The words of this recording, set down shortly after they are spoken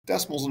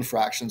Decimals and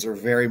fractions are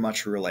very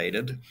much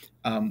related.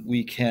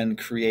 We can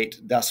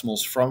create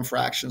decimals from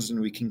fractions and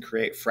we can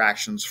create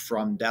fractions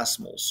from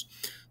decimals.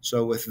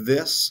 So with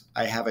this,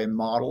 I have a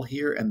model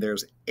here and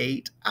there's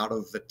 8 out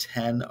of the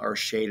 10 are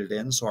shaded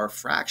in. So our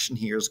fraction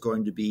here is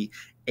going to be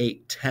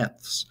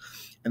 8/10.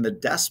 And the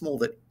decimal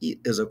that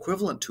is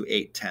equivalent to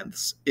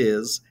 8/10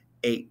 is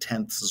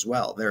 8/10 as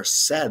well. They're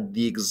said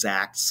the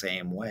exact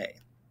same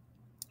way.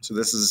 So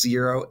this is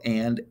 0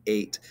 and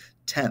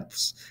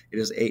 8/10. It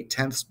is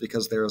 8/10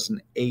 because there is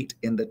an 8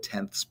 in the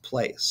tenths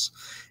place.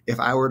 If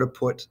I were to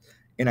put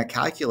in a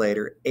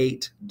calculator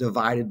 8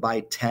 divided by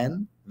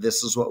 10,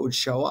 this is what would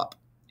show up,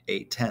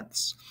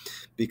 8/10,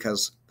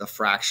 because the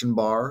fraction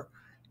bar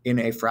in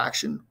a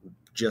fraction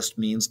just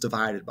means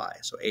divided by.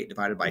 So 8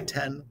 divided by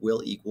 10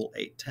 will equal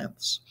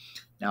 8/10.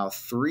 Now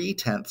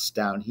 3/10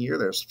 down here,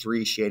 there's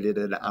 3 shaded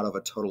in out of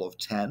a total of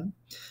 10.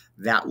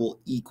 That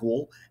will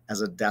equal,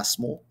 as a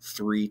decimal,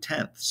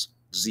 3/10,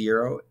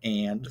 0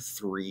 and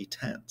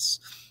 3/10.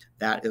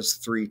 That is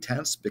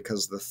 3/10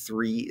 because the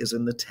 3 is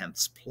in the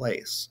tenths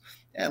place.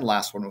 And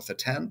last one with the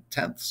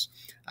tenths,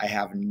 I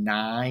have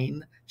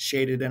 9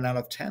 shaded in out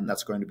of 10.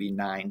 That's going to be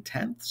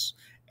 9/10,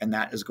 and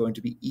that is going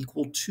to be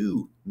equal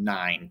to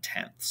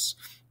 9/10.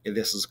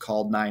 This is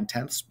called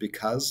 9/10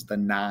 because the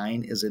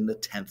 9 is in the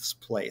tenths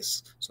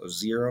place. So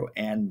 0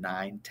 and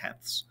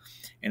 9/10.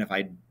 And if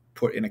I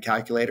put in a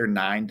calculator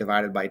 9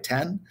 divided by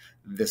 10,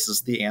 this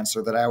is the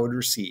answer that I would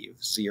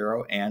receive,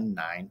 0 and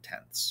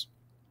 9/10.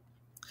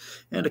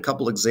 And a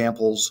couple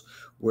examples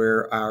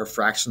where our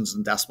fractions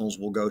and decimals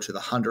will go to the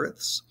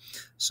hundredths.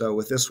 So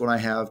with this one, I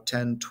have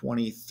 10,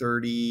 20,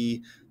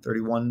 30,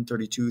 31,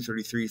 32,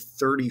 33,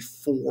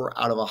 34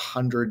 out of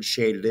 100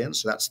 shaded in.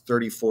 So that's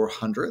 34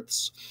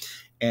 hundredths.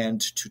 And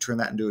to turn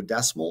that into a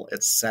decimal,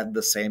 it's said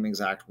the same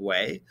exact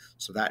way.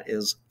 So that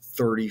is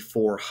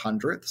 34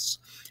 hundredths.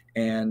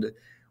 And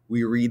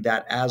we read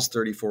that as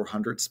 34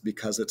 hundredths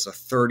because it's a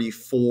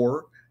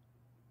 34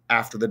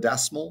 after the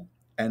decimal,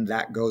 and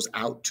that goes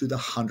out to the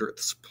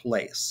hundredths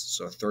place.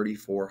 So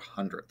 34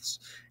 hundredths.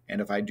 And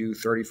if I do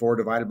 34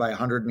 divided by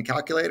 100 in a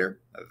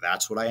calculator,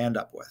 that's what I end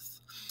up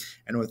with.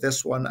 And with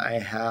this one, I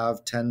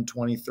have 10,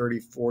 20, 30,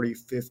 40,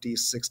 50,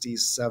 60,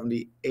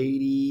 70,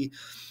 80,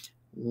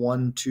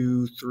 1,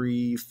 2,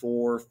 3,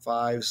 4,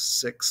 5,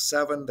 6,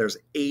 7. There's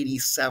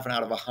 87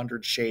 out of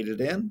 100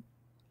 shaded in.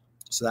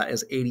 So that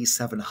is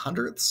 87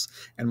 hundredths.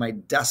 And my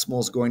decimal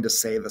is going to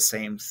say the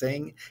same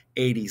thing,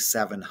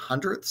 87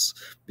 hundredths,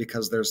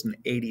 because there's an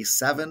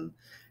 87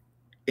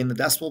 in the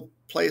decimal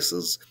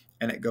places,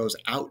 and it goes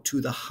out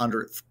to the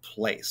hundredth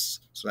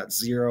place. So that's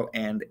 0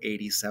 and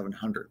 87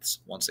 hundredths.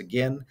 Once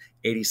again,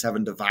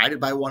 87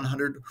 divided by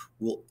 100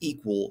 will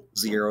equal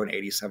 0 and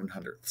 87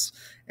 hundredths.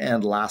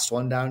 And last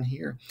one down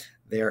here,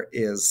 there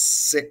is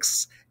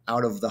 6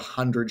 out of the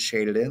 100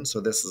 shaded in. So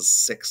this is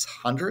 6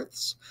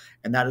 hundredths,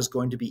 and that is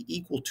going to be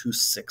equal to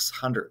 6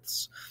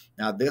 hundredths.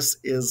 Now this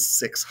is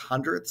 6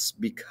 hundredths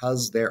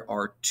because there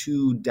are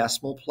 2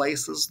 decimal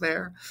places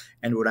there,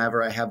 and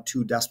whenever I have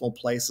 2 decimal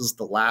places,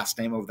 the last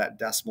name of that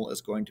decimal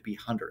is going to be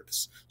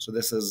hundredths. So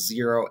this is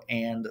 0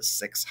 and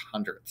 6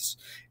 hundredths.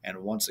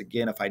 And once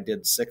again, if I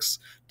did 6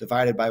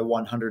 divided by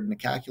 100 in a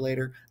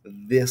calculator,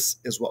 this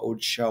is what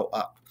would show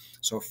up.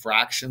 So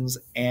fractions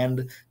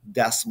and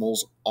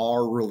decimals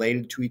are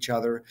related to each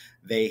other.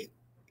 They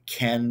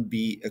can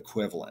be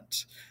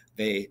equivalent.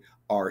 They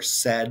are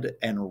said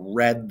and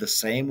read the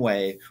same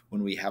way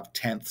when we have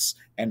tenths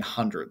and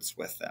hundredths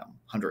with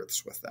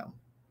them.